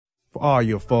For all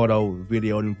your photo,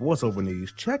 video, and voiceover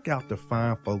needs, check out the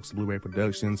fine folks at Blueberry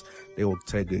Productions. They will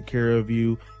take good care of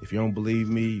you. If you don't believe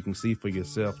me, you can see for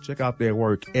yourself. Check out their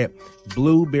work at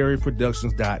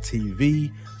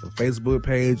blueberryproductions.tv, the Facebook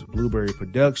page, Blueberry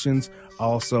Productions,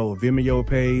 also a Vimeo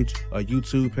page, a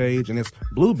YouTube page, and it's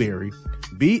Blueberry,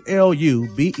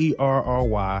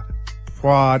 BLUBERRY,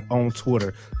 Prod on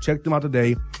Twitter. Check them out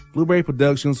today. Blueberry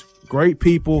Productions, great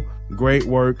people, great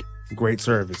work, great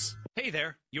service. Hey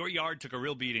there, your yard took a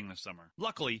real beating this summer.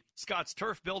 Luckily, Scott's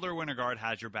Turf Builder Winter Guard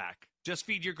has your back. Just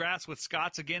feed your grass with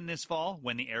Scott's again this fall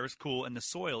when the air is cool and the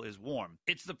soil is warm.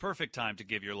 It's the perfect time to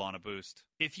give your lawn a boost.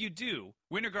 If you do,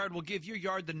 Winter Guard will give your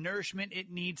yard the nourishment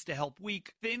it needs to help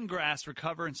weak, thin grass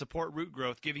recover and support root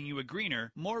growth, giving you a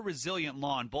greener, more resilient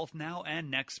lawn both now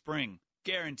and next spring.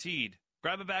 Guaranteed.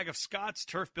 Grab a bag of Scott's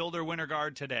Turf Builder Winter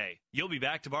Guard today. You'll be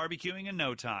back to barbecuing in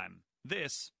no time.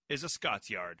 This is a Scott's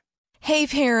Yard. Hey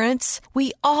parents,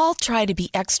 we all try to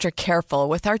be extra careful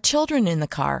with our children in the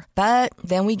car, but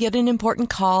then we get an important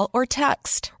call or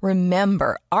text.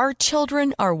 Remember, our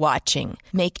children are watching.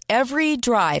 Make every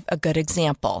drive a good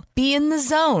example. Be in the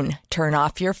zone. Turn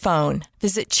off your phone.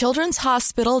 Visit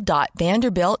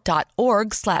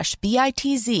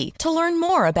childrenshospital.vanderbilt.org/BITZ to learn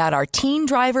more about our teen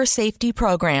driver safety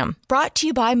program. Brought to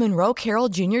you by Monroe Carroll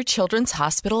Jr. Children's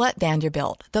Hospital at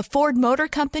Vanderbilt, the Ford Motor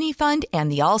Company Fund,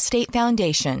 and the Allstate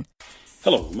Foundation.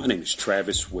 Hello, my name is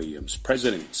Travis Williams,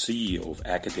 President and CEO of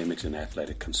Academics and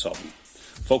Athletic Consulting,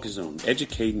 focusing on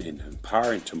educating and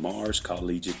empowering tomorrow's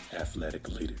collegiate athletic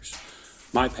leaders.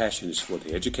 My passion is for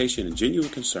the education and genuine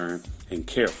concern and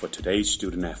care for today's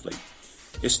student athlete.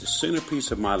 It's the centerpiece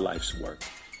of my life's work.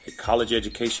 A college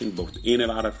education, both in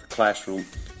and out of the classroom,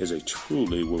 is a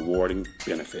truly rewarding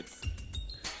benefit.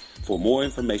 For more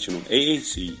information on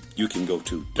AAC, you can go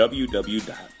to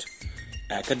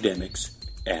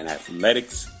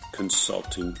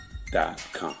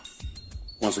www.academicsandathleticsconsulting.com.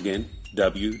 Once again,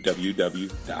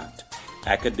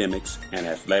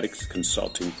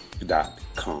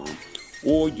 www.academicsandathleticsconsulting.com.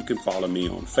 Or you can follow me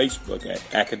on Facebook at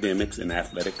Academics and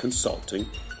Athletic Consulting,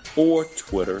 or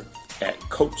Twitter at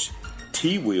Coach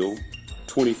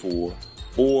TWill24,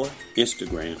 or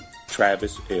Instagram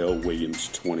Travis L. Williams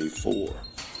 24.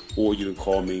 Or you can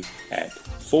call me at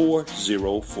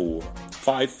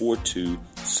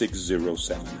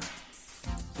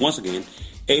 404-542-6079. Once again,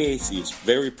 AAC is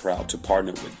very proud to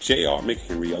partner with J.R.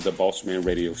 McHenry of the Bossman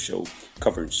Radio Show,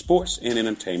 covering sports and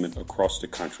entertainment across the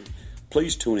country.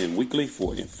 Please tune in weekly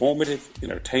for informative,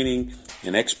 entertaining,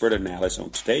 and expert analysis on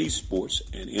today's sports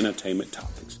and entertainment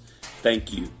topics.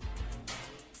 Thank you.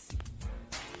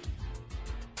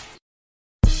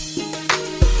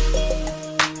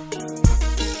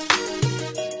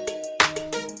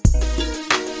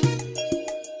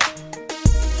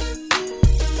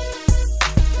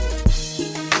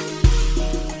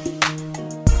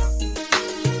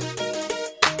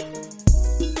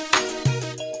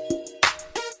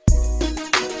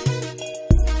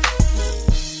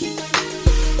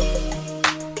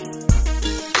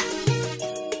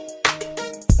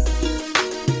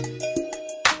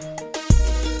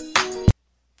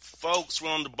 We're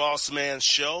on the Boss Man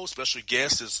Show. Special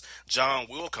guest is John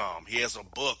Wilcom. He has a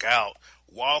book out,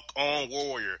 Walk On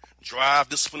Warrior, Drive,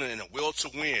 Discipline, and a Will to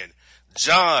Win.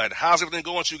 John, how's everything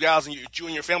going with you guys and you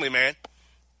and your family, man?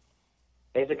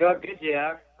 Things are going good,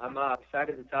 JR. I'm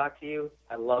excited to talk to you.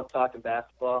 I love talking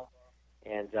basketball,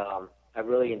 and I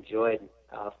really enjoyed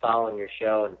following your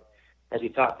show. And as we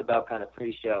talked about kind of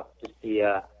pre-show, just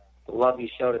the love you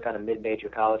show to kind of mid-major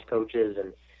college coaches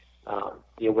and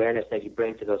the awareness that you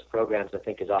bring to those programs, I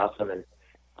think, is awesome. And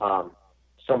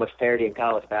so much parity in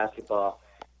college basketball.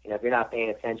 You know, if you're not paying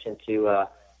attention to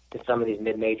some of these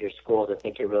mid-major schools, I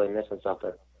think you're really missing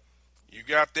something. You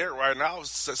got that right. And I would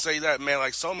say that, man,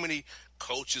 like so many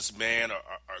coaches, man,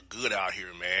 are good out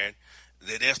here, man.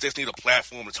 They just need a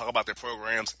platform to talk about their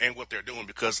programs and what they're doing,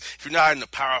 because if you're not in the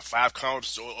Power 5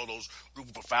 conferences or those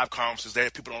Group of 5 conferences,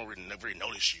 there people don't really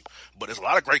notice you. But there's a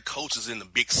lot of great coaches in the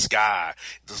Big Sky,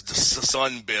 the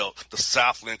Sun Belt, the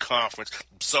Southland Conference,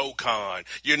 SoCon.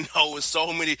 You know, it's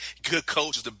so many good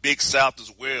coaches, the Big South as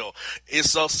well.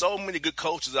 It's so many good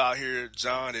coaches out here,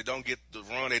 John, that don't get the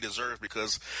run they deserve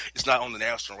because it's not on the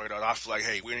national radar. I feel like,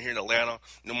 hey, we're in here in Atlanta,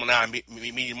 number 9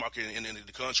 media market in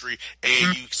the country,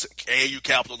 AAU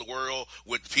capital of the world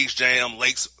with Peach Jam,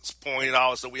 Lakes Point, and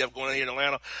all that stuff we have going on here in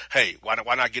Atlanta. Hey, why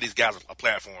not get these guys a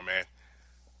platform, man?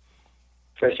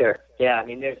 For sure. Yeah, I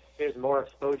mean, there's more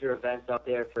exposure events out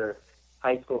there for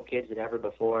high school kids than ever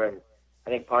before, and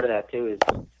I think part of that, too, is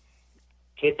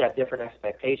kids have different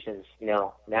expectations, you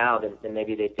know, now than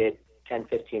maybe they did 10,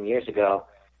 15 years ago,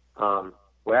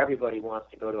 where everybody wants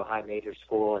to go to a high major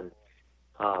school, and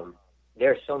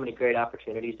there are so many great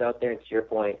opportunities out there. And to your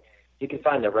point, you can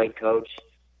find the right coach,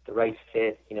 the right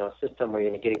fit, a system where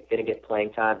you're going to get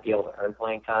playing time, be able to earn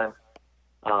playing time,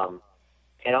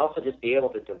 and also just be able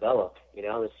to develop.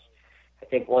 I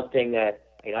think one thing that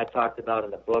I talked about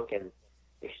in the book and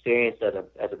experience as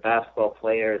a basketball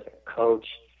player, as a coach,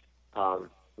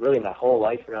 really my whole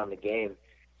life around the game,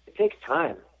 it takes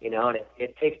time, and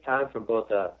it takes time from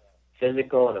both a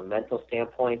physical and a mental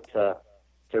standpoint to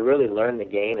really learn the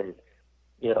game. And,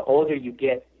 the older you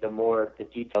get, the more the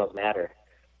details matter.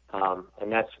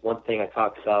 And that's one thing I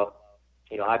talked about.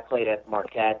 I played at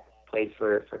Marquette, played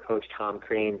for Coach Tom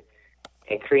Crean,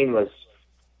 and Crean was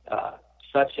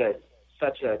such a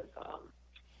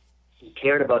he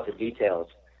cared about the details.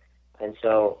 And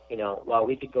so, while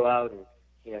we could go out and,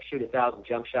 shoot 1,000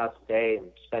 jump shots a day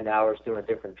and spend hours doing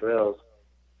different drills,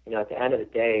 at the end of the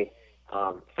day,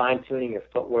 fine-tuning your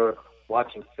footwork,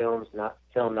 watching film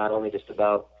not only just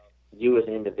about you as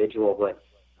an individual, but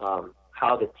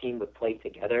how the team would play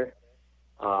together.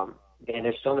 And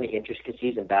there's so many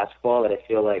intricacies in basketball that I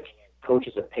feel like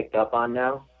coaches have picked up on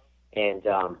now. And,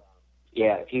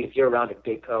 if you're around a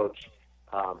good coach,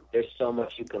 there's so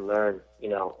much you can learn,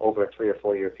 over a 3 or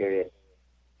 4 year period.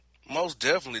 Most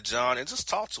definitely, John. And just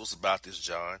talk to us about this,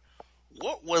 John.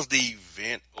 What was the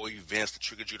event or events that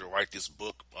triggered you to write this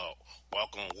book,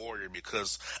 Walk On Warrior?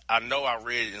 Because I know I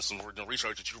read in some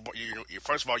research that you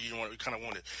first of all, you kind of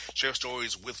want to share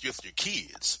stories with your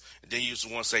kids. And then you just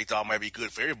want to say thought might be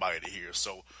good for everybody to hear.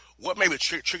 So what maybe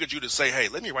triggered you to say, hey,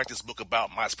 let me write this book about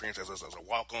my experience as a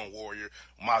walk-on warrior,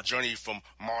 my journey from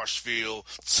Marshfield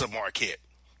to Marquette?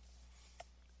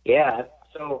 Yeah,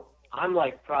 so I'm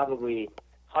like probably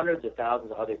hundreds of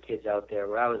thousands of other kids out there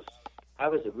where I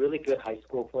was a really good high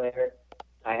school player.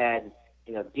 I had,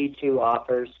 D2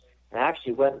 offers, and I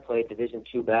actually went and played Division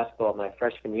II basketball my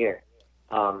freshman year.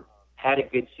 Had a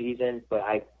good season, but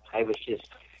I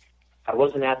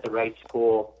wasn't at the right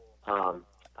school.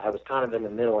 I was kind of in the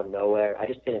middle of nowhere. I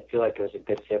just didn't feel like it was a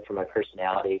good fit for my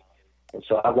personality. And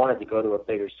so I wanted to go to a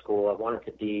bigger school. I wanted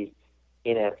to be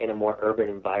in a more urban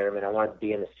environment. I wanted to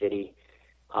be in the city.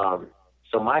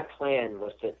 So my plan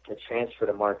was to transfer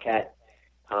to Marquette.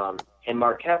 And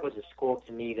Marquette was a school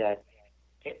to me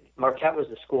Marquette was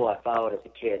the school I followed as a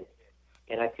kid.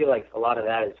 And I feel like a lot of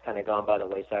that has kind of gone by the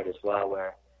wayside as well,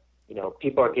 where,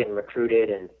 people are getting recruited.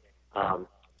 And at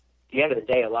the end of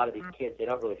the day, a lot of these kids, they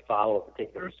don't really follow a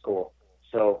particular school.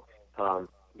 So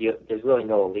there's really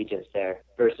no allegiance there.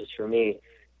 Versus for me,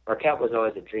 Marquette was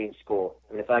always a dream school.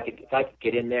 I mean, if I could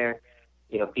get in there,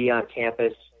 be on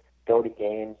campus, go to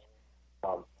games,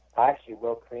 I actually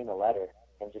wrote Crean a letter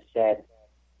and just said,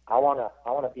 I want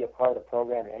to be a part of the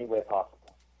program in any way possible.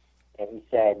 And he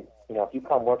said, if you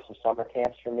come work some summer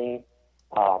camps for me,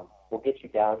 we'll get you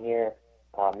down here.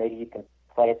 Maybe you can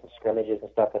play in some scrimmages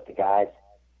and stuff with the guys.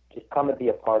 Just come and be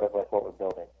a part of what we're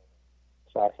building.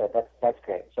 So I said, that's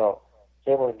great. So I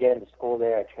was able to get into school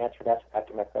there. I transferred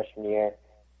after my freshman year.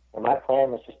 And my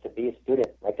plan was just to be a student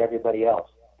like everybody else.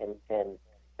 And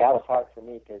that was hard for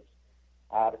me because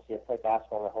obviously I played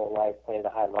basketball my whole life, played at a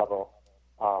high level.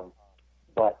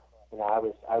 But I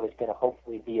was going to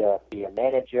hopefully be a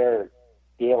manager, or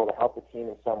be able to help the team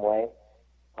in some way.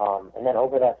 And then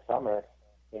over that summer,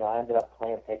 I ended up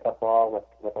playing pickup ball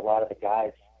with a lot of the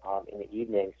guys in the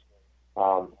evenings.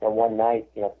 And one night,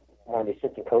 one of the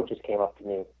assistant coaches came up to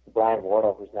me, Brian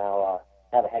Wardle, who's now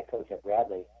a head coach at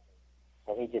Bradley,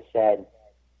 and he just said,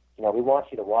 we want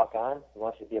you to walk on. We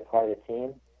want you to be a part of the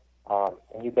team.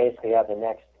 And you basically have the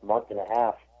next month and a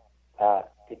half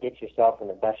to get yourself in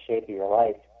the best shape of your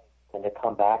life and to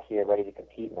come back here ready to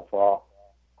compete in the fall.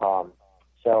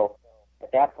 So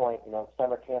at that point,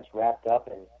 summer camps wrapped up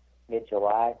in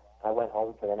mid-July. I went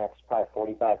home for the next probably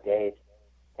 45 days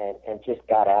and just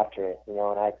got after it, and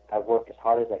I worked as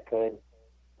hard as I could,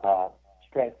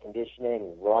 strength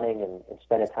conditioning, running, and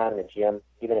spending time in the gym,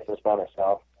 even if it was by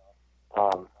myself.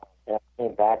 And I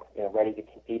came back, ready to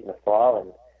compete in the fall.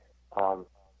 And,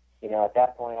 at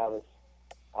that point I was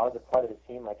a part of the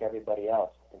team like everybody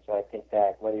else. And so I think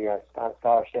that whether you're on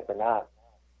scholarship or not,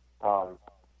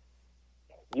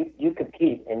 you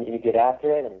compete and you get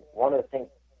after it. And one of the things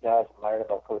that I admired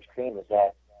about Coach Crean was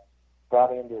that he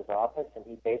brought me into his office and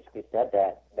he basically said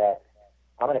that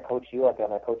I'm going to coach you like I'm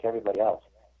going to coach everybody else.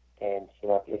 And,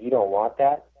 if you don't want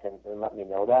that, then let me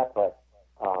know that. But,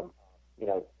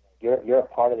 you're a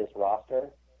part of this roster,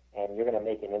 and you're going to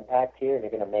make an impact here, and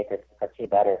you're going to make our team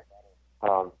better.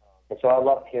 And so I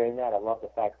loved hearing that. I love the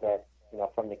fact that,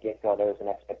 from the get-go, there was an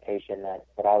expectation that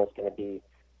I was going to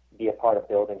be a part of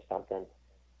building something.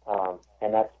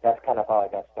 And that's kind of how I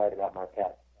got started at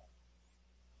Marquette.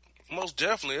 Most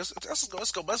definitely.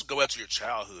 Let's go back to your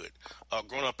childhood.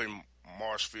 Growing up in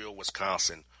Marshfield,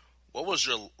 Wisconsin, what was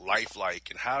your life like,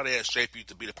 and how did that shape you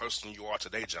to be the person you are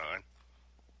today, John?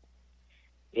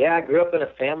 Yeah, I grew up in a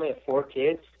family of 4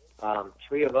 kids.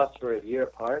 3 of us were a year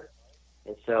apart.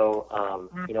 And so,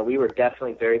 we were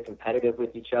definitely very competitive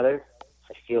with each other.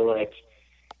 I feel like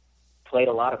played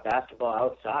a lot of basketball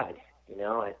outside, and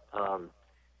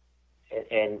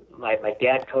my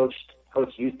dad coached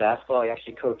youth basketball. He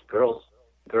actually coached girls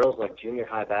like junior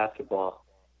high basketball.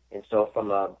 And so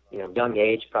from a young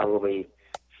age, probably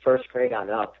first grade on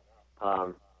up,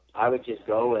 I would just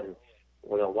go and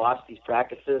watch these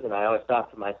practices, and I always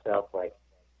thought to myself, like,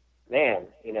 man,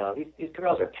 these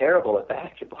girls are terrible at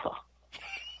basketball.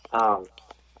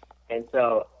 And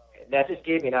so that just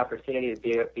gave me an opportunity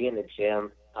to be in the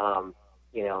gym,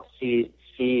 see,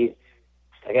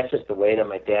 I guess, just the way that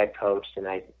my dad coached, and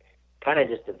I kind of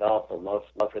just developed a love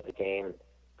for the game.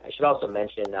 I should also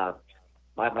mention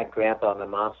my grandpa on my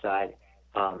mom's side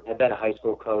had been a high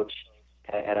school coach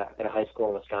at a high school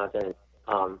in Wisconsin.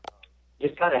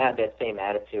 Just kind of had that same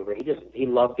attitude where he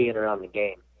loved being around the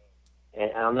game.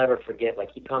 And I'll never forget,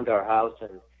 like, he'd come to our house,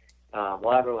 and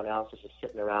while everyone else was just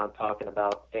sitting around talking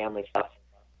about family stuff,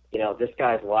 this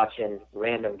guy's watching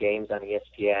random games on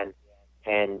ESPN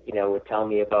and, would tell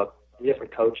me about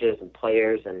different coaches and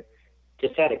players, and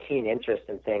just had a keen interest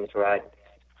in things where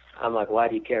I'm like, why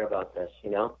do you care about this,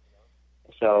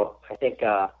 So I think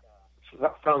from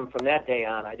that day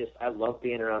on, I love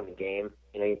being around the game.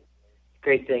 The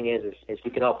great thing is we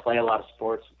can all play a lot of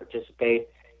sports and participate.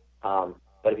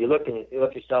 But if you look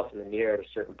yourself in the mirror at a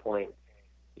certain point,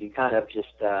 you kind of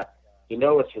just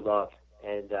what you love,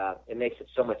 and it makes it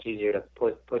so much easier to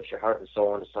put your heart and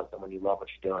soul into something when you love what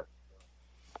you're doing.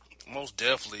 Most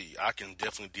definitely. I can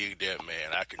definitely dig that,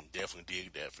 man. I can definitely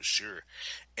dig that for sure.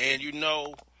 And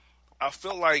I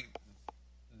feel like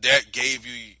that gave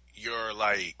you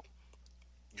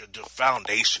the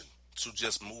foundation to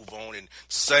just move on and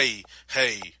say,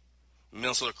 hey,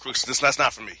 Minnesota Crooks, that's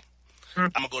not for me.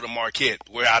 I'm gonna go to Marquette,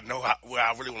 where I know where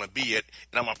I really want to be at,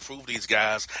 and I'm gonna prove these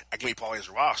guys I can be part of his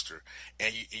roster.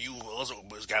 And you also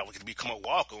this guy can become a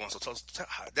walk-on. So tell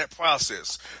that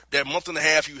process, that month and a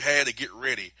half you had to get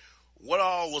ready. What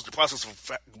all was the process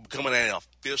of becoming an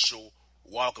official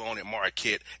walk-on at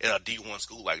Marquette at a D1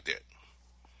 school like that?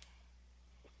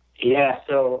 Yeah,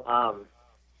 so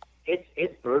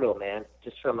it's brutal, man.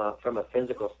 Just from a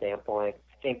physical standpoint,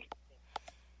 I think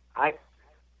I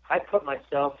put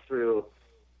myself through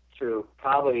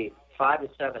probably 5 to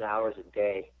 7 hours a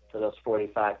day for those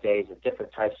 45 days of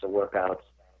different types of workouts.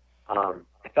 I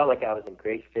felt like I was in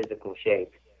great physical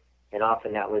shape, and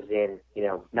often that was in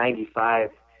 95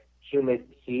 humid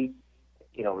heat.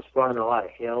 Was running a lot of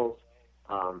hills.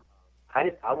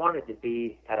 I wanted to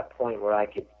be at a point where I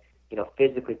could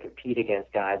physically compete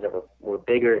against guys that were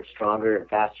bigger and stronger and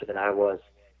faster than I was.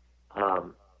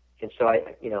 And so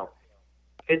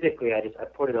physically I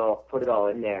put it all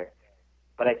in there.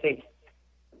 But I think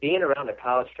being around a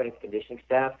college strength conditioning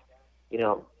staff,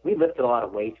 we lifted a lot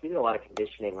of weights. We did a lot of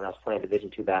conditioning when I was playing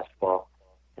Division II basketball.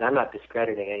 And I'm not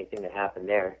discrediting anything that happened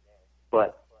there,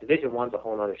 but Division I's a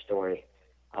whole other story.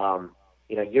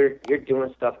 You're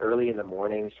doing stuff early in the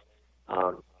mornings.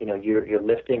 You're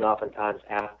lifting oftentimes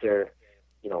after,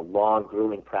 long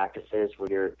grueling practices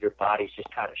where your body's just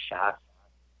kind of shot.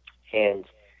 And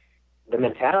the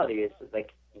mentality is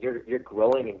like you're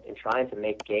growing and trying to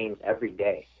make gains every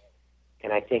day.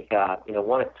 And I think,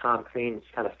 one of Tom Crean's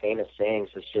kind of famous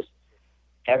sayings was just,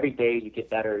 every day you get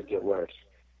better, you get worse.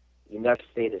 You never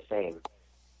stay the same.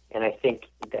 And I think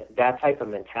that type of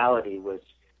mentality was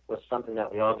something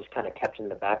that we all just kind of kept in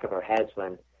the back of our heads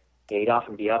when you'd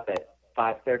often be up at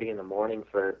 5:30 in the morning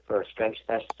for a strength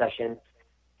session,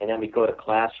 and then we'd go to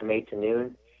class from 8 to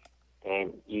noon,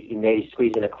 and you maybe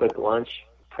squeeze in a quick lunch,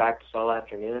 practice all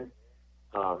afternoon.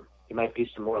 You might do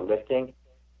some more lifting,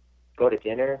 go to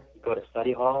dinner, you go to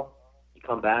study hall, you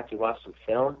come back, you watch some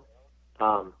film.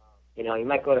 You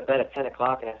might go to bed at 10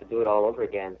 o'clock and have to do it all over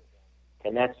again.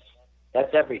 And that's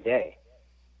every day.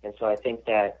 And so I think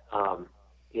that,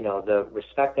 the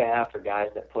respect I have for guys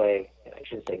that play, I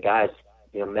shouldn't say guys,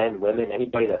 men, women,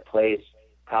 anybody that plays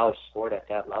college sport at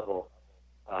that level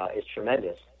is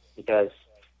tremendous, because,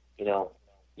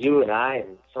 you and I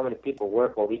and so many people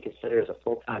work what we consider as a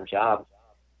full-time job.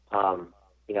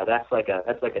 That's like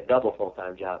a double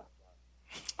full-time job.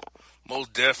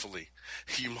 Most definitely.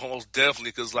 Most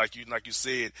definitely, because like you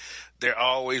said, they're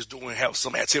always have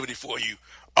some activity for you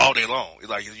all day long. It's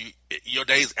like your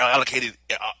days are allocated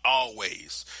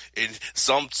always. And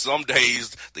some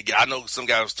days, I know some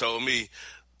guys told me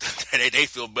they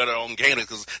feel better on game day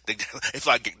because it's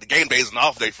like the game day is an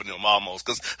off day for them almost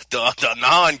because the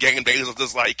non-game days are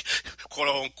just like quote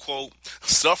unquote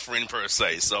suffering per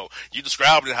se. So you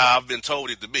described it how I've been told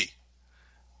it to be.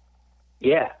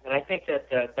 Yeah, and I think that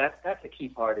that's the key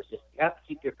part is just you have to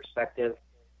keep your perspective.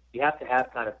 You have to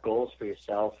have kind of goals for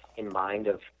yourself in mind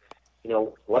of,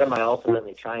 what am I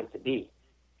ultimately trying to be?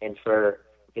 And for,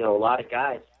 a lot of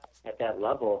guys at that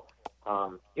level,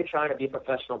 you're trying to be a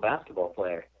professional basketball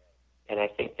player. And I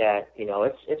think that,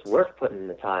 it's worth putting in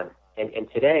the time. And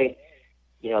today,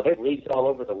 there's leagues all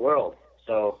over the world.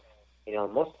 So,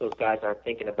 most of those guys aren't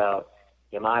thinking about,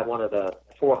 am I one of the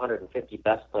 450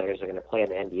 best players that are going to play in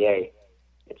the NBA?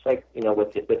 It's like,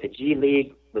 with the G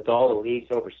League, with all the leagues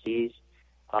overseas,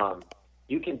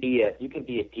 you can be a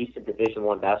decent Division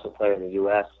I basketball player in the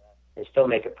U.S. and still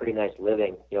make a pretty nice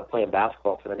living, playing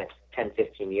basketball for the next 10,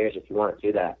 15 years if you want to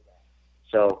do that.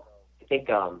 So I think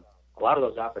a lot of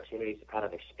those opportunities have kind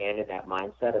of expanded that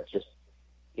mindset of just,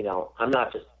 I'm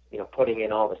not just, putting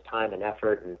in all this time and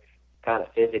effort and kind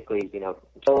of physically,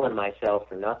 killing myself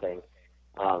for nothing.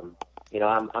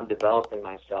 I'm developing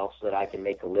myself so that I can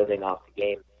make a living off the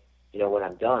game, when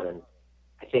I'm done. And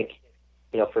I think,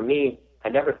 for me, I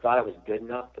never thought I was good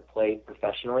enough to play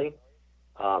professionally.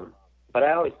 But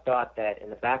I always thought that in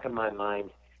the back of my mind,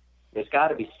 there's got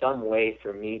to be some way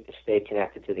for me to stay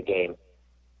connected to the game.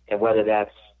 And whether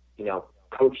that's,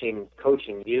 coaching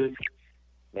youth,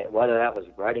 whether that was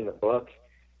writing a book,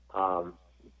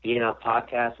 being on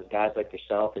podcasts with guys like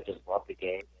yourself that just love the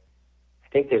game. I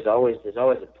think there's always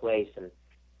a place. And,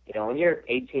 when you're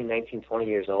 18, 19, 20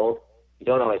 years old, you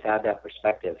don't always have that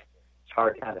perspective. It's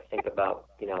hard to kind of think about,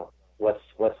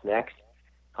 what's next.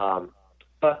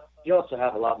 But you also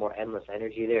have a lot more endless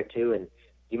energy there too, and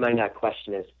you might not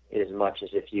question it as much as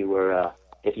if you were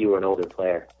an older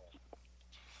player.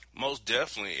 Most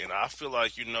definitely, and I feel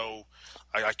like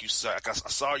like you said, I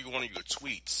saw you one of your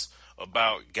tweets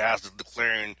about guys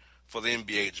declaring for the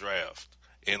NBA draft,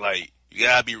 and like you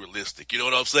gotta be realistic. You know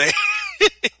what I'm saying?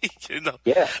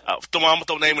 Yeah. I'm gonna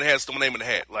throw a name in the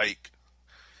hat. Like,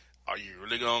 are you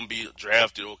really gonna be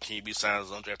drafted, or can you be signed as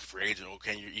an undrafted free agent, or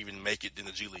can you even make it in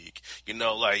the G League?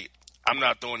 Like I'm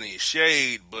not throwing any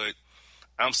shade, but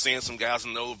I'm seeing some guys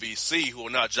in the OVC who are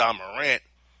not John Morant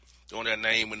throwing their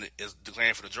name when it's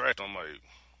declaring for the draft. I'm like,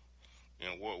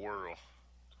 in what world?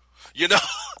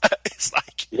 It's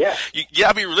like, yeah, you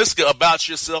gotta be realistic about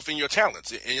yourself and your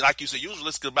talents. And like you said, you was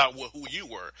realistic about who you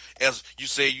were. As you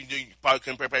say, you knew you probably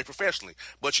couldn't play professionally,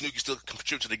 but you knew you could still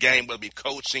contribute to the game, whether it be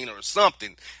coaching or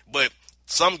something. But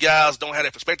some guys don't have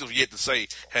that perspective yet to say,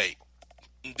 hey,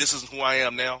 this isn't who I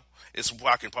am now. It's who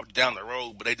I can probably down the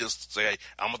road, but they just say, hey,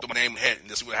 I'm going to throw my name in the hat and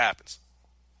just see what happens.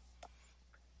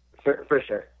 For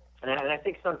sure. And I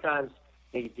think sometimes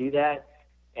you do that,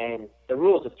 and the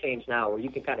rules have changed now where you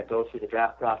can kind of go through the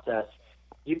draft process.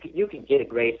 You can get a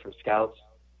grade from scouts.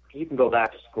 You can go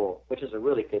back to school, which is a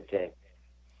really good thing.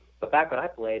 But back when I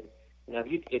played,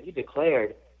 if you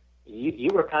declared, you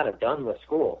were kind of done with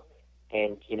school.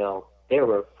 And, there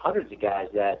were hundreds of guys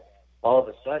that all of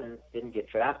a sudden didn't get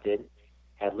drafted,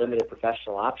 had limited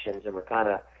professional options, and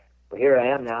well, here I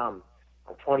am now.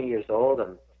 I'm 20 years old.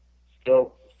 I'm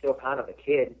still kind of a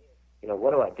kid.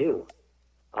 What do I do?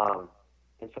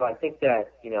 And so I think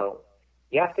that, you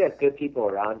have to have good people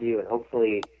around you, and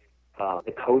hopefully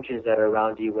the coaches that are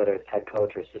around you, whether it's head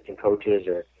coach or assistant coaches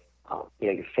or,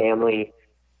 your family,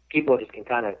 people just can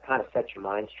kind of set your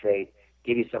mind straight,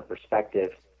 give you some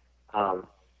perspective.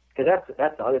 Because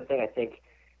that's the other thing I think.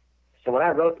 So when I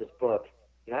wrote this book,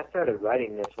 I started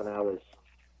writing this when I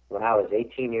was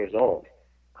 18 years old.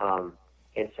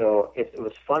 And so it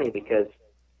was funny because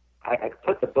I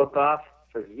put the book off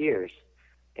for years.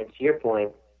 And to your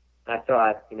point, I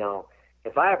thought,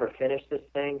 if I ever finish this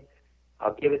thing,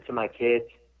 I'll give it to my kids,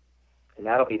 and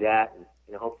that'll be that.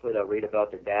 And hopefully they'll read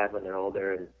about their dad when they're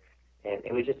older. And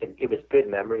it was it was good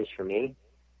memories for me.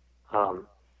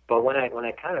 But when I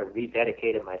kind of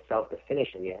rededicated myself to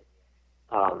finishing it,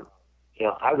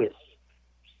 I was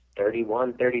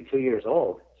 31, 32 years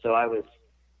old. So I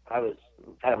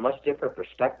had a much different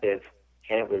perspective,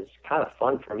 and it was kind of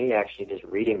fun for me actually just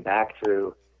reading back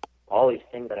through all these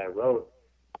things that I wrote,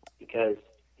 because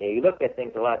you look at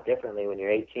things a lot differently when you're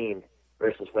 18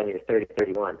 versus when you're 30,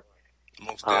 31.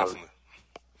 Most definitely.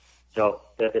 So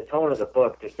the tone of the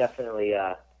book, there's definitely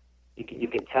you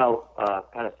can tell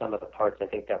kind of some of the parts I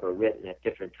think that were written at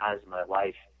different times in my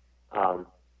life,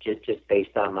 just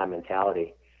based on my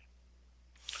mentality.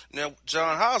 Now,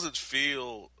 John, how does it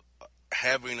feel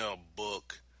having a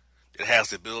book that has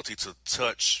the ability to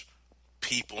touch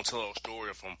people and tell a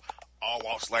story from all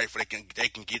walks of life, where they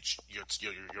can get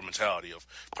your mentality of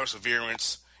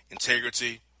perseverance,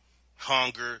 integrity,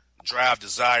 hunger, drive,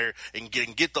 desire, and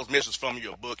get those messages from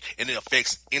your book, and it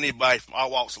affects anybody from all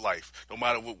walks of life. No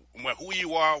matter who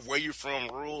you are, where you're from,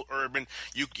 rural, urban,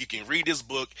 you can read this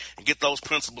book and get those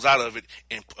principles out of it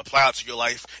and apply it to your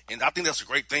life. And I think that's a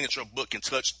great thing, that your book can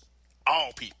touch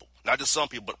all people, not just some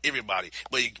people, but everybody,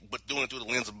 but doing it through the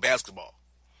lens of basketball.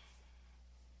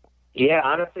 Yeah,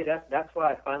 honestly, that's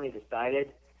why I finally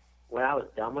decided, when I was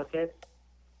done with it,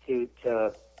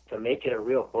 to make it a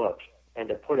real book and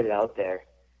to put it out there.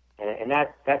 And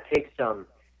that takes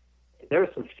there was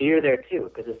some fear there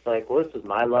too, because it's like, well, this is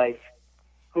my life.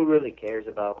 Who really cares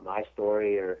about my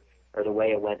story or the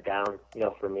way it went down,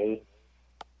 for me?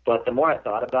 But the more I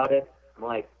thought about it, I'm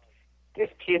like,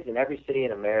 there's kids in every city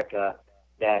in America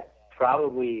that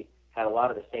probably had a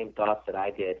lot of the same thoughts that I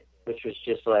did, which was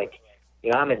just like,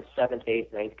 I'm in 7th,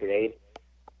 8th, 9th grade.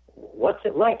 What's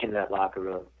it like in that locker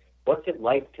room? What's it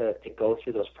like to go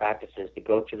through those practices, to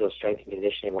go through those strength and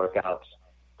conditioning workouts?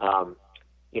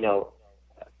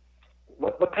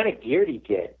 What kind of gear do you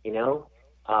get?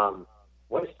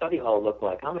 What does study hall look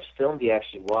like? How much film do you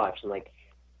actually watch? And like,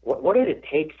 what did it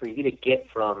take for you to get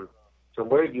from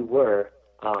where you were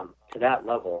to that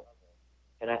level?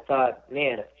 And I thought,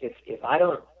 man, if I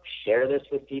don't share this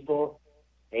with people,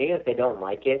 even if they don't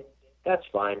like it, that's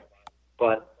fine.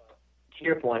 But to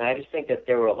your point, I just think that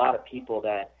there were a lot of people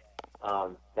that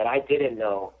I didn't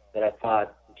know that I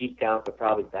thought deep down could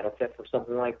probably benefit from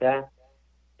something like that.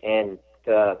 And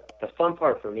the fun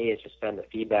part for me has just been the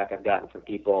feedback I've gotten from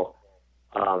people,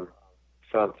 from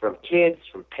kids,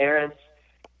 from parents,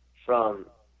 from,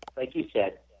 like you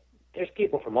said, there's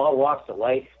people from all walks of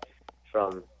life,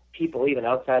 from people even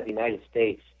outside the United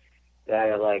States that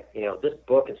are like, this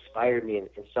book inspired me in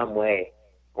some way,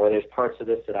 or there's parts of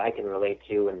this that I can relate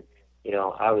to, and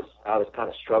I was kind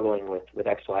of struggling with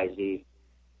XYZ.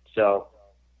 So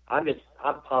I'm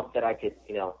pumped that I could,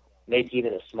 make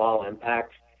even a small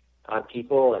impact on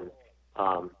people, and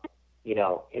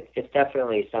it's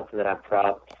definitely something that I'm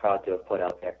proud to have put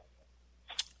out there.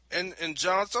 And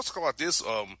John, let's talk about this.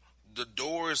 The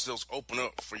doors that was open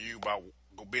up for you by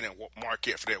being at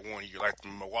Marquette for that 1 year, like the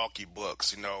Milwaukee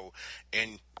Bucks, and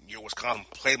your Wisconsin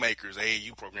Playmakers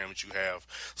AAU program that you have.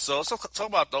 So let's talk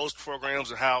about those programs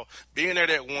and how being there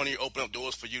that 1 year opened up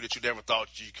doors for you that you never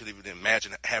thought you could even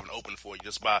imagine having open for you,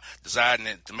 just by deciding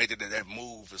to make that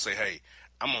move and say, hey,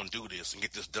 I'm going to do this and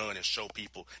get this done and show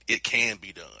people it can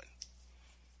be done.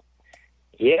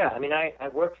 Yeah, I mean, I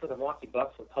worked for the Milwaukee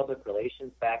Bucks in public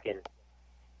relations back in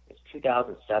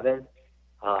 2007.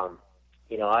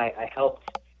 I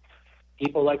helped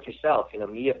people like yourself,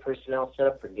 media personnel set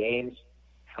up for games,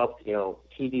 helped,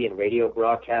 TV and radio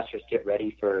broadcasters get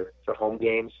ready for home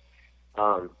games.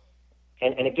 And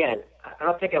again, I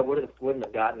don't think I wouldn't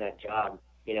have gotten that job,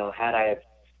 had I have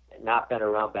not been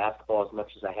around basketball as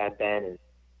much as I had been.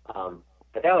 And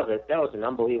but that was an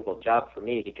unbelievable job for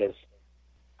me, because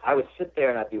I would sit there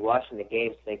and I'd be watching the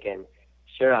games thinking,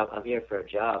 sure, I'm here for a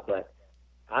job, but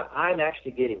I'm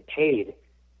actually getting paid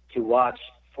to watch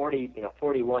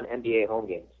 41 NBA home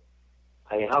games.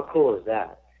 I mean, how cool is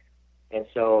that? And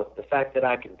so the fact that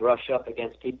I can brush up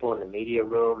against people in the media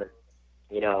room and,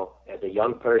 as a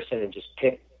young person, and just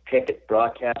pick at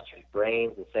broadcasters'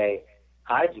 brains and say,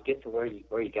 how did you get to where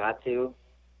you got to?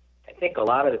 I think a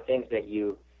lot of the things that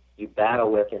you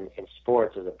battle with in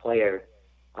sports as a player,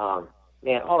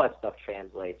 man, all that stuff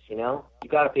translates, You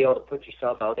got to be able to put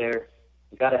yourself out there.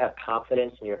 You got to have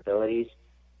confidence in your abilities.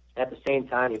 At the same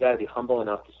time, you got to be humble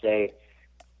enough to say,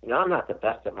 I'm not the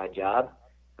best at my job.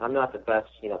 I'm not the best,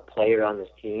 player on this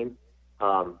team.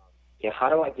 How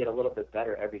do I get a little bit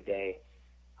better every day?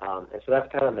 And so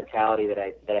that's kind of the mentality that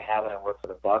I have when I work for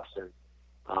the Bucks. And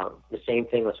the same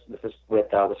thing with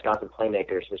Wisconsin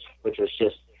Playmakers, which was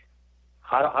just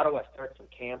how do I start some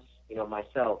camps,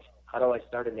 myself? How do I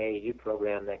start an AAU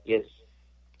program that gives,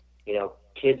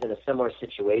 kids in a similar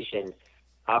situation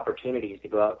opportunities to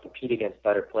go out and compete against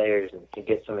better players and to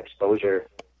get some exposure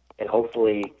and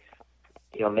hopefully,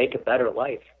 make a better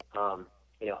life,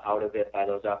 out of it by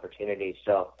those opportunities.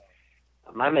 So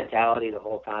my mentality the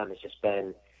whole time has just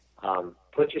been,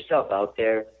 put yourself out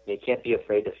there. You can't be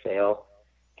afraid to fail.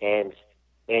 And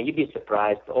man, you'd be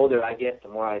surprised. The older I get, the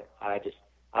more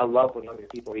I love when younger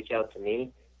people reach out to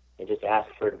me and just ask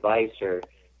for advice or,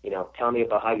 tell me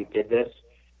about how you did this.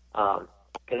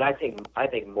 Because I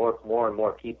think more and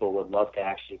more people would love to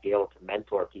actually be able to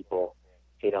mentor people,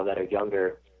 that are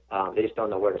younger. They just don't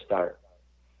know where to start.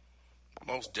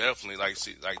 Most definitely.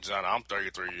 Like John, I'm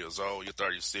 33 years old. You're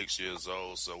 36 years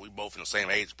old. So we both in the same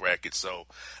age bracket. So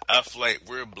I feel like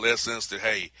we're blessings that,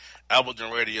 hey, I've been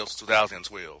doing radio since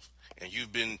 2012. And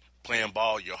you've been playing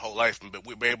ball your whole life, but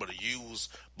we've been able to use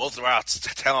both of our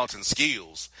talents and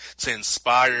skills to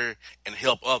inspire and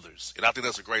help others. And I think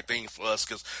that's a great thing for us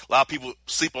because a lot of people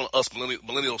sleep on us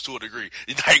millennials to a degree.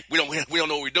 Like, we don't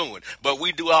know what we're doing, but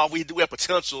we do have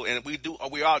potential, and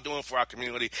we are doing for our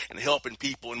community and helping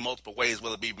people in multiple ways,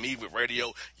 whether it be me with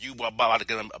radio, you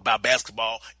about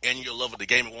basketball, and your love of the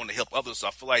game and wanting to help others. So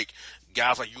I feel like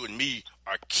guys like you and me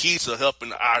are key to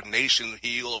helping our nation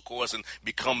heal, of course, and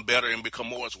become better and become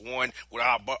more as one with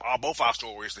both our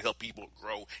stories to help people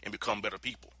grow and become better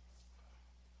people.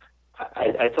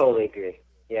 I totally agree.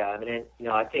 Yeah, I mean,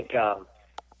 I think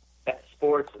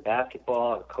sports and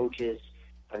basketball and coaches,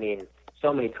 I mean,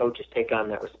 so many coaches take on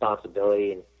that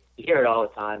responsibility, and you hear it all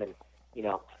the time. And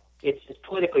it's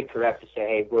politically correct to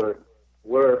say, hey,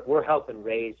 we're helping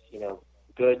raise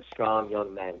good, strong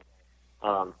young men.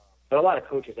 But a lot of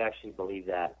coaches actually believe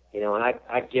that, and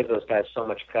I give those guys so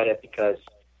much credit because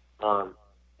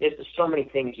there's so many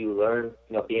things you learn,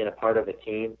 being a part of a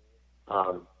team.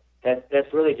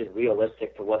 That's really just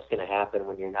realistic to what's going to happen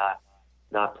when you're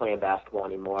not playing basketball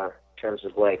anymore. In terms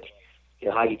of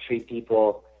how you treat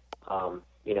people,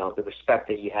 the respect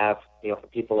that you have, for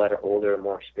people that are older and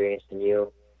more experienced than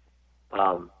you,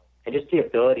 and just the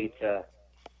ability to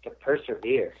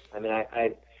persevere. I mean,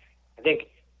 I think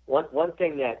one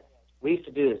thing that we used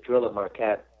to do this drill at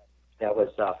Marquette that was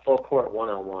full court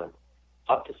 1-on-1,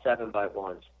 up to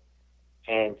 7x1s.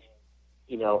 And,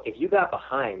 if you got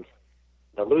behind,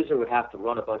 the loser would have to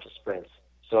run a bunch of sprints.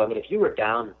 So, I mean, if you were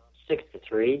down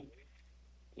 6-3,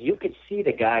 you could see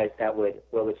the guys that would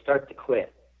start to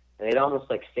quit. And they'd almost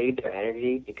save their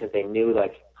energy because they knew,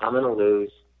 I'm going to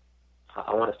lose.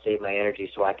 I want to save my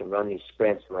energy so I can run these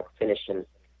sprints and, finish in,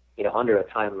 under a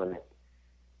time limit.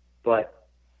 But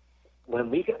when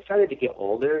we started to get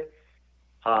older,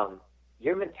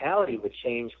 your mentality would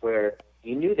change where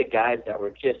you knew the guys that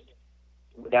were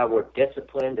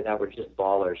disciplined and that were just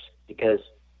ballers because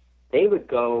they would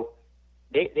go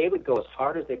as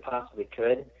hard as they possibly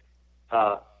could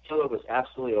till it was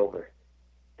absolutely over.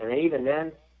 And then even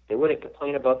then, they wouldn't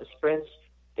complain about the sprints.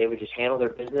 They would just handle their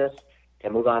business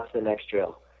and move on to the next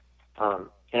drill. And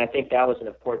I think that was an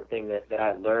important thing that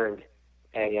I learned,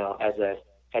 and as an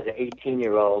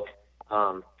 18-year-old.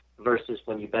 Versus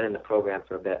when you've been in the program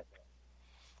for a bit.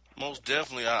 Most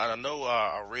definitely. I know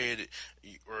I read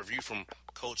a review from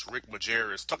Coach Rick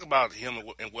Majerus. Talk about him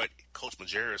and what Coach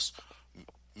Majerus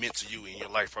meant to you in your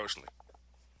life personally.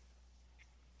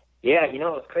 Yeah,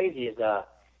 what's crazy is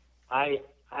I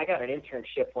got an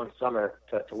internship one summer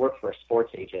to work for a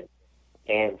sports agent,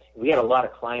 and we had a lot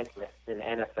of clients in the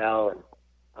NFL,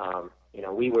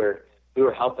 and we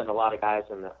were helping a lot of guys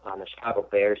on the Chicago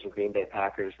Bears and Green Bay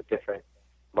Packers with different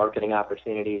marketing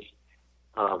opportunities.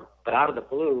 But out of the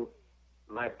blue,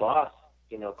 my boss,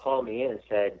 called me in and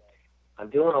said, I'm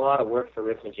doing a lot of work for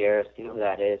Rick Majerus. Do you know who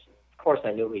that is? Of course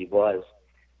I knew who he was.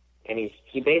 And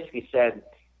he basically said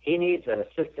he needs an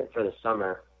assistant for the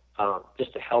summer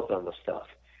just to help him with stuff.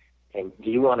 And do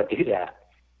you want to do that?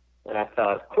 And I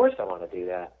thought, of course I want to do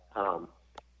that.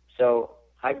 So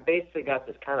I basically got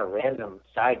this kind of random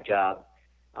side job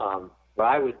where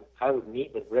I would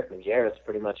meet with Rick Majerus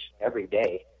pretty much every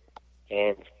day,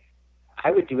 and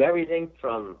I would do everything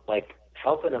from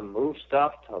helping him move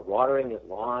stuff to watering his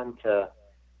lawn to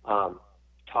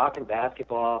talking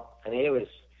basketball. I mean, it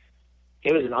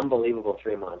was an unbelievable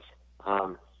 3 months.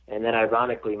 And then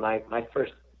ironically, my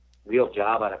first real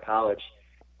job out of college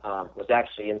was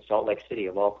actually in Salt Lake City,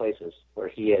 of all places, where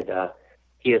he had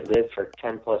lived for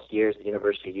 10 plus years at the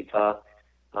University of Utah.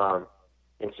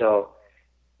 And so,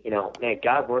 man,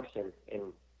 God works in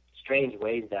strange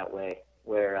ways that way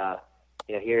where,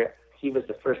 here he was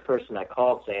the first person I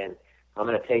called saying, I'm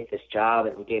going to take this job.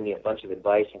 And he gave me a bunch of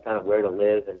advice and kind of where to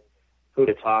live and who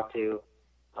to talk to.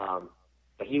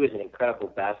 But he was an incredible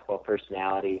basketball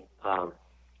personality. And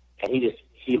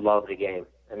he loved the game.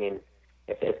 I mean,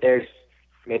 if there's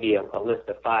maybe a list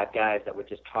of 5 guys that would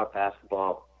just talk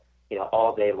basketball,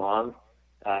 all day long,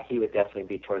 he would definitely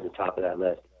be towards the top of that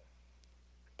list.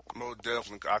 Most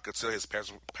definitely. I could tell his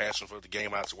passion for the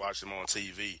game. I had to watch him on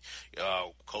TV,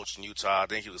 coaching Utah. I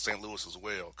think he was St. Louis as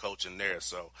well, coaching there.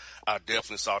 So I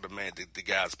definitely saw the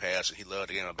guy's passion. He loved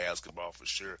the game of basketball for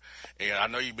sure. And I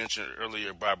know you mentioned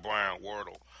earlier about Brian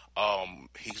Wardle.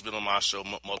 He's been on my show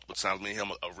multiple times. Me and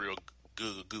him are real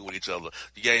good with each other.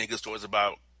 You got any good stories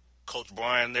about Coach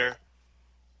Brian there?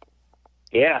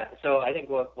 Yeah, so I think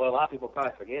what a lot of people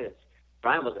probably forget is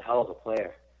Brian was a hell of a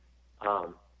player.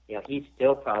 he's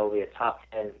still probably a top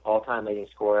 10 all-time leading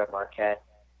scorer at Marquette.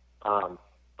 But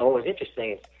what was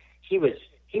interesting is he was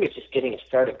just getting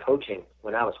started coaching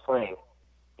when I was playing,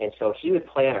 and so he would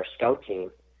play on our scout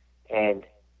team, and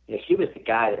he was the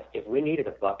guy that if we needed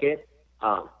a bucket,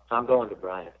 I'm going to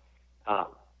Brian,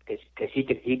 because he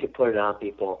could put it on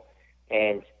people,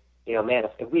 and man,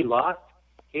 if we lost,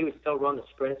 he would still run the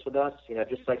sprints with us,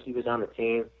 just like he was on the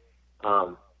team.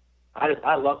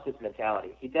 I loved his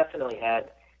mentality. He definitely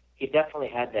had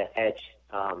that edge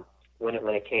when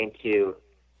it came to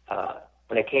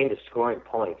scoring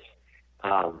points.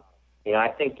 I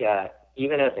think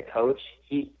even as a coach,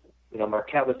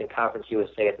 Marquette was in Conference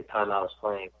USA at the time I was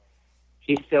playing.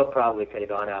 He still probably could have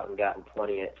gone out and gotten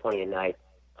 20 a night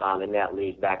in that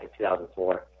league back in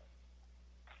 2004.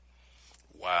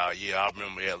 Wow, yeah, I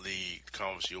remember that league,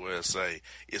 Conference USA.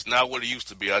 It's not what it used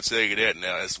to be. I'll tell you that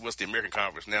now. It's what's the American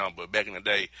Conference now, but back in the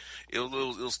day, it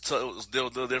was still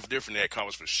different in that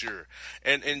conference for sure.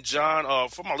 And John,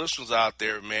 for my listeners out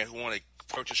there, man, who want to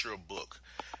purchase your book,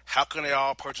 how can they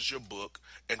all purchase your book?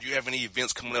 And do you have any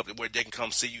events coming up where they can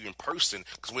come see you in person?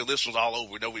 Because we're listeners all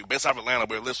over. We're based out of Atlanta,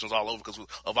 but we're listeners all over because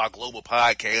of our global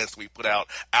podcast we put out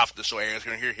after the show airs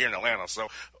here in Atlanta. So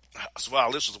for our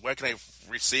listeners, where can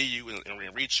they see you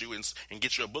and reach you and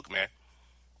get your book, man?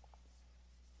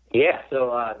 Yeah,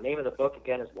 so name of the book,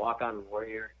 again, is Walk On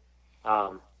Warrior.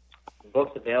 The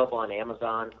book's available on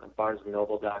Amazon, on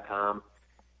BarnesandNoble.com.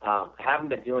 I haven't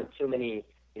been doing too many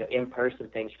in-person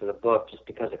things for the book just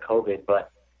because of COVID,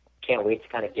 but can't wait to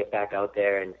kind of get back out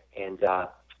there and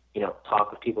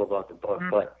talk with people about the book.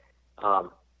 But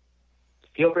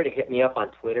feel free to hit me up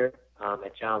on Twitter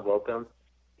at John Wokum,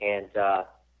 and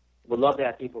would love to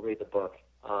have people read the book.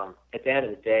 At the end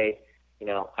of the day,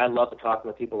 I love to talk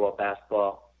with people about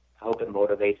basketball. I hope it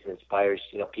motivates and inspires,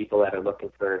 people that are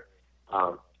looking for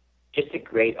just a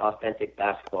great, authentic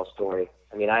basketball story.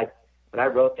 I mean, when I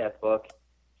wrote that book,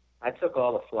 I took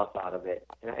all the fluff out of it,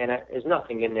 and there's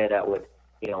nothing in there that would,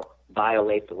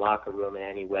 violate the locker room in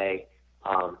any way.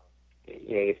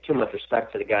 You have too much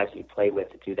respect for the guys that you play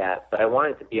with to do that. But I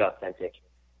wanted it to be authentic,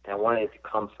 and I wanted it to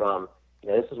come from,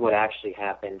 this is what actually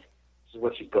happened. This is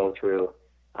what you go through.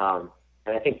 And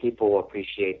I think people will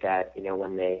appreciate that,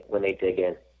 when they dig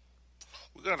in.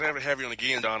 We're gonna have you on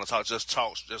again, Don, to just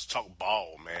talk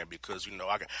ball, man, because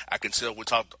I can tell we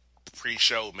talked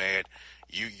pre-show, man.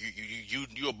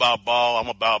 You about ball, I'm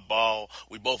about ball.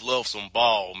 We both love some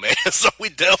ball, man. So we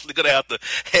definitely gonna have to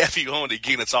have you on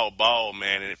again to talk ball,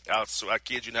 man. And I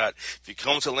kid you not, if you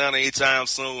come to Atlanta anytime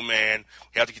soon, man,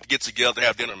 we have to get together to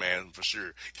have dinner, man, for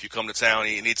sure. If you come to town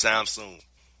anytime soon.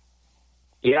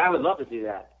 Yeah, I would love to do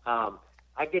that.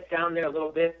 I get down there a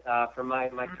little bit for my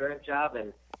current job,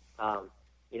 and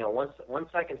once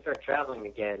I can start traveling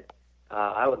again,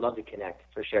 I would love to connect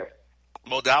for sure.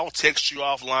 Mo, I'll text you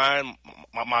offline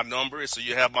my number, so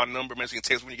you have my number, man, so you can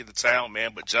text when you get to town,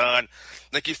 man. But, John,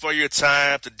 thank you for your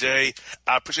time today.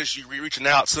 I appreciate you reaching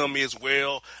out to me as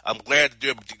well. I'm glad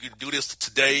to do this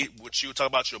today with you, talk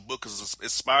about your book, because it's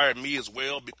inspired me as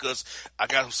well, because I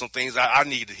got some things I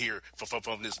need to hear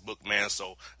from this book, man.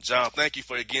 So, John, thank you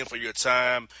for your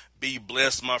time. Be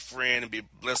blessed, my friend, and be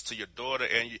blessed to your daughter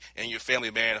and your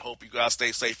family, man. Hope you guys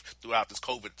stay safe throughout this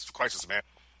COVID crisis, man.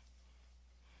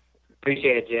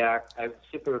 Appreciate it, JR. I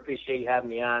super appreciate you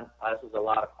having me on. This was a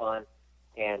lot of fun,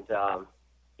 and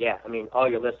all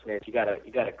your listeners, you got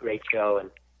a great show.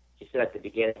 And you said at the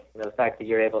beginning, the fact that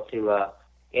you're able to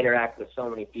interact with so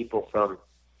many people from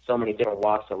so many different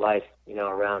walks of life,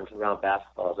 around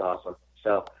basketball is awesome.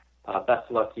 So, best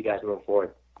of luck to you guys moving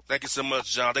forward. Thank you so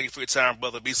much, John. Thank you for your time,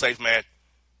 brother. Be safe, man.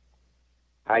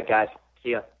 All right, guys.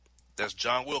 See ya. That's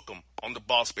John Wokum on the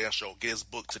Boss Man Show. Get his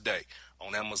book today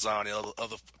on Amazon and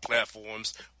other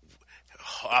platforms.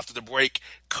 After the break,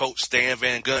 Coach Stan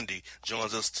Van Gundy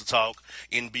joins us to talk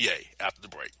NBA after the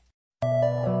break.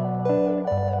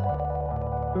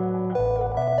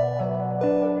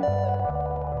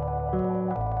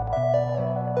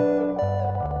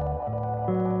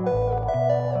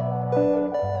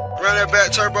 Run that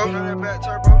back, Turbo.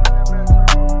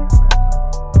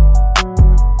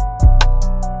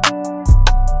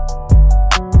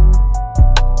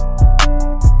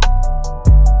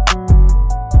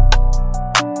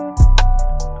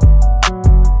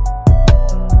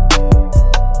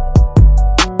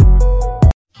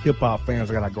 Hip-hop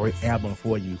fans, I got a great album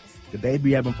for you. The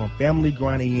debut album from Family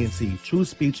Grind ENT, True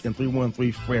Speech and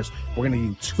 313 Fresh. We're going to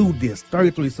give you 2 discs,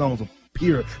 33 songs of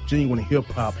pure, genuine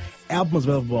hip-hop. Albums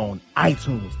available on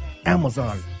iTunes,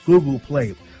 Amazon, Google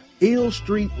Play,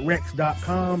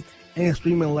 illstreetrex.com, and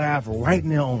streaming live right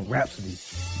now on Rhapsody,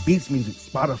 Beats Music,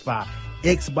 Spotify,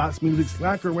 Xbox Music,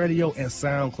 Slacker Radio, and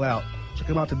SoundCloud. Check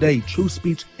them out today. True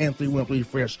Speech and 313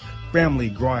 Fresh. Family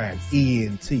Grind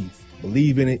ENT.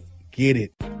 Believe in it. Get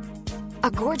it. A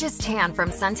gorgeous tan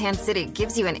from Suntan City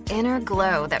gives you an inner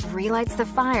glow that relights the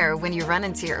fire when you run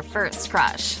into your first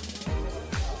crush.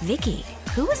 Vicky,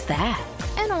 who was that?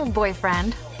 An old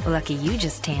boyfriend. Lucky you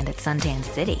just tanned at Suntan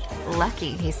City.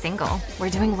 Lucky he's single. We're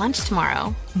doing lunch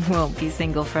tomorrow. Won't be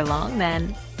single for long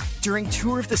then. During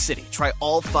Tour of the City, try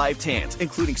all 5 tans,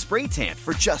 including spray tan,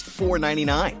 for just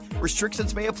 $4.99.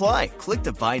 Restrictions may apply. Click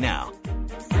to buy now.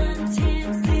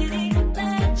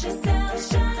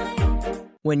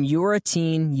 When you're a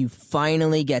teen, you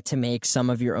finally get to make some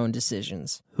of your own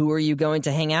decisions. Who are you going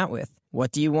to hang out with?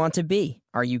 What do you want to be?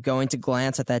 Are you going to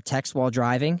glance at that text while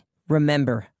driving?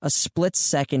 Remember, a split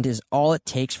second is all it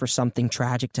takes for something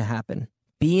tragic to happen.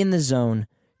 Be in the zone.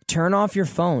 Turn off your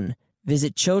phone.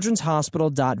 Visit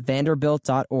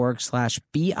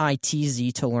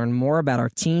childrenshospital.vanderbilt.org/BITZ to learn more about our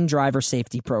teen driver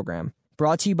safety program.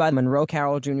 Brought to you by Monroe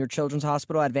Carroll Jr. Children's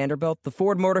Hospital at Vanderbilt, the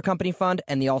Ford Motor Company Fund,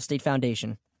 and the Allstate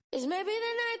Foundation. It's maybe the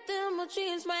night that my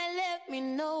dreams might let me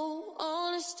know.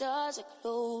 All the stars are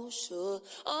closer.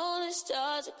 All the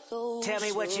stars are closer. Tell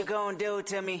me what you gonna do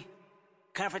to me.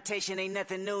 Confrontation ain't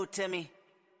nothing new to me.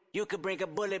 You could bring a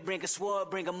bullet, bring a sword,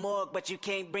 bring a morgue, but you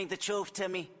can't bring the truth to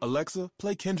me. Alexa,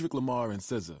 play Kendrick Lamar and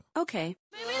SZA. Okay.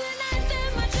 Maybe the night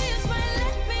that my dreams might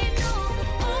let me know.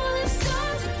 All the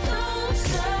stars are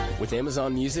closer. With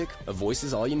Amazon Music, a voice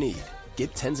is all you need.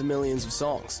 Get tens of millions of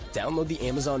songs. Download the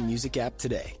Amazon Music app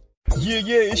today. Yeah,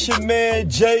 it's your man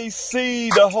JC,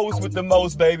 the host with the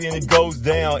most, baby, and it goes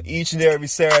down each and every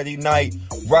Saturday night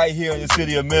right here in the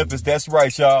city of Memphis. That's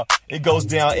right, y'all. It goes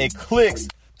down at Clicks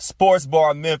Sports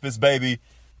Bar Memphis, baby.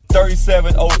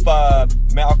 3705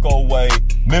 Malco Way,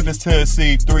 Memphis,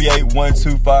 Tennessee,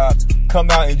 38125.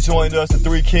 Come out and join us, the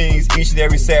Three Kings, each and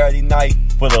every Saturday night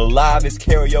for the livest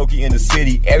karaoke in the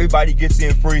city. Everybody gets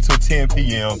in free till 10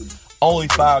 p.m. Only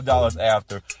 $5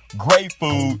 after. Great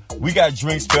food. We got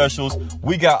drink specials.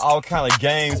 We got all kind of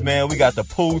games, man. We got the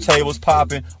pool tables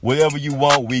popping. Whatever you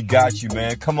want, we got you,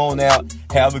 man. Come on out.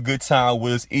 Have a good time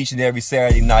with us each and every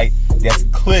Saturday night. That's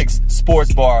Clicks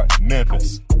Sports Bar,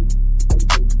 Memphis.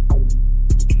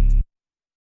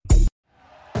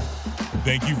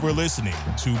 Thank you for listening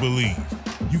to Believe.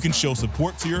 You can show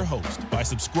support to your host by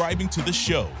subscribing to the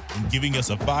show and giving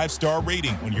us a 5-star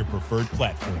rating on your preferred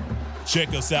platform. Check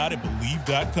us out at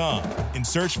Believe.com and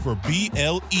search for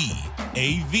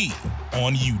BLEAV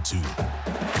on YouTube.